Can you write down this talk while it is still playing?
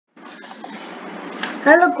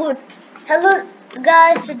Hello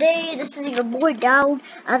guys. Today this is your boy Down.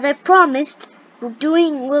 As I promised, we're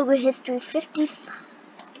doing Logo History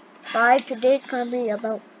 55. Today it's gonna be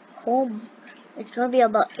about home. It's gonna be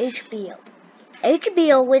about HBO.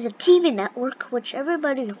 HBO is a TV network which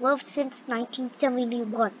everybody loved since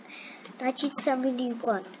 1971.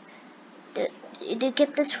 1971. They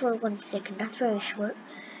kept this for 1 second. That's very short.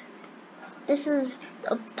 This is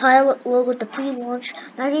a pilot logo, the pre-launch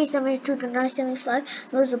 1972 to 1975.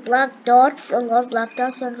 There was a black dots, a lot of black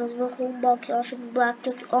dots, and there was a home box option, black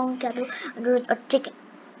text on camera, and there was a ticket.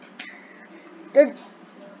 The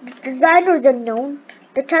designer is unknown.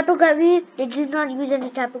 The typography, they did not use any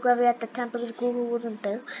typography at the time because Google wasn't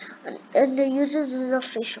there, and the users is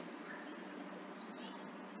official.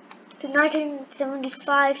 To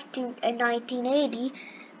 1975 to 1980.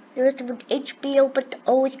 There was the HBO, but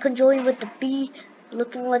always conjoined with the B,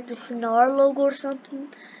 looking like the Sonar logo or something.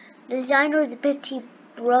 The designer is Betty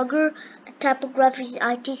Brugger. The typography is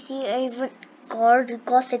ITC Avant-Garde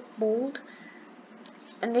Gothic Bold.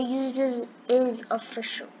 And the user is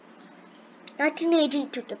official. 1980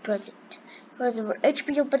 to the present. It was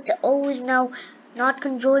HBO, but they're always now not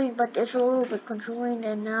conjoined, but it's a little bit conjoined,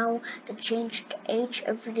 and now they changed H.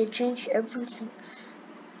 They changed everything.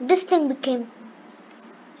 This thing became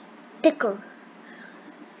thicker.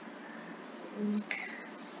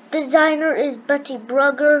 Designer is Betty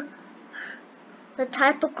Brugger. The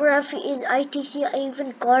typography is ITC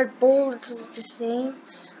Avant-Garde Bold. This is the same.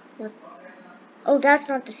 Oh, that's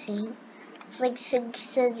not the same. It's like it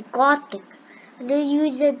says Gothic. And the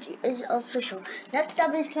usage is official. Next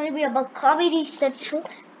up is going to be about Comedy Central.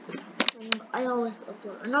 I always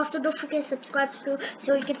upload. And also don't forget to subscribe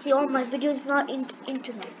so you can see all my videos not in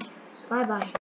internet. Bye bye.